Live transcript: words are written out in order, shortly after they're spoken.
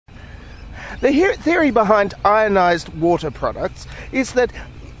The theory behind ionized water products is that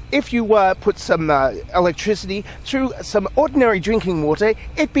if you put some electricity through some ordinary drinking water,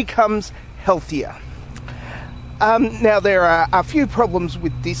 it becomes healthier. Now, there are a few problems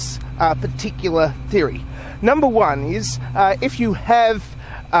with this particular theory. Number one is if you have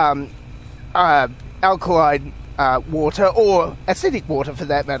alkaline water, or acidic water for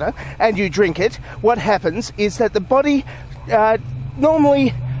that matter, and you drink it, what happens is that the body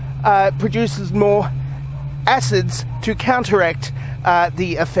normally produces more acids to counteract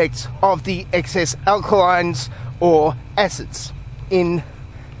the effects of the excess alkalines or acids in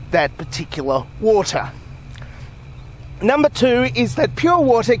that particular water. Number two is that pure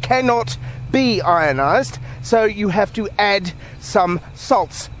water cannot be ionized, so you have to add some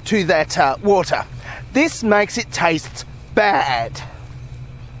salts to that water. This makes it taste bad.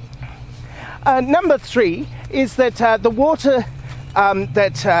 Number three is that the water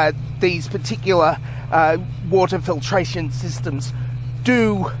that these particular water filtration systems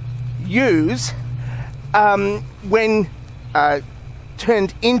do use, when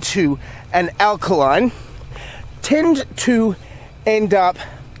turned into an alkaline, tend to end up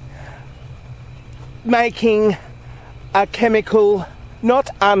making a chemical not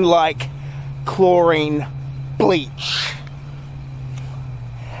unlike chlorine bleach.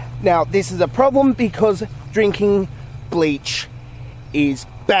 Now, this is a problem because drinking bleach is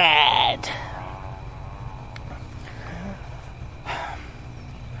bad.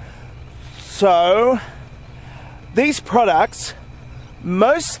 So, these products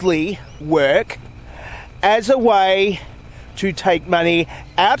mostly work as a way to take money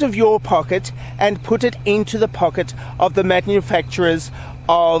out of your pocket and put it into the pocket of the manufacturers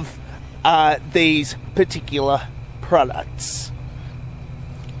of these particular products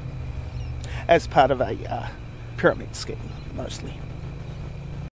as part of a pyramid scheme, mostly.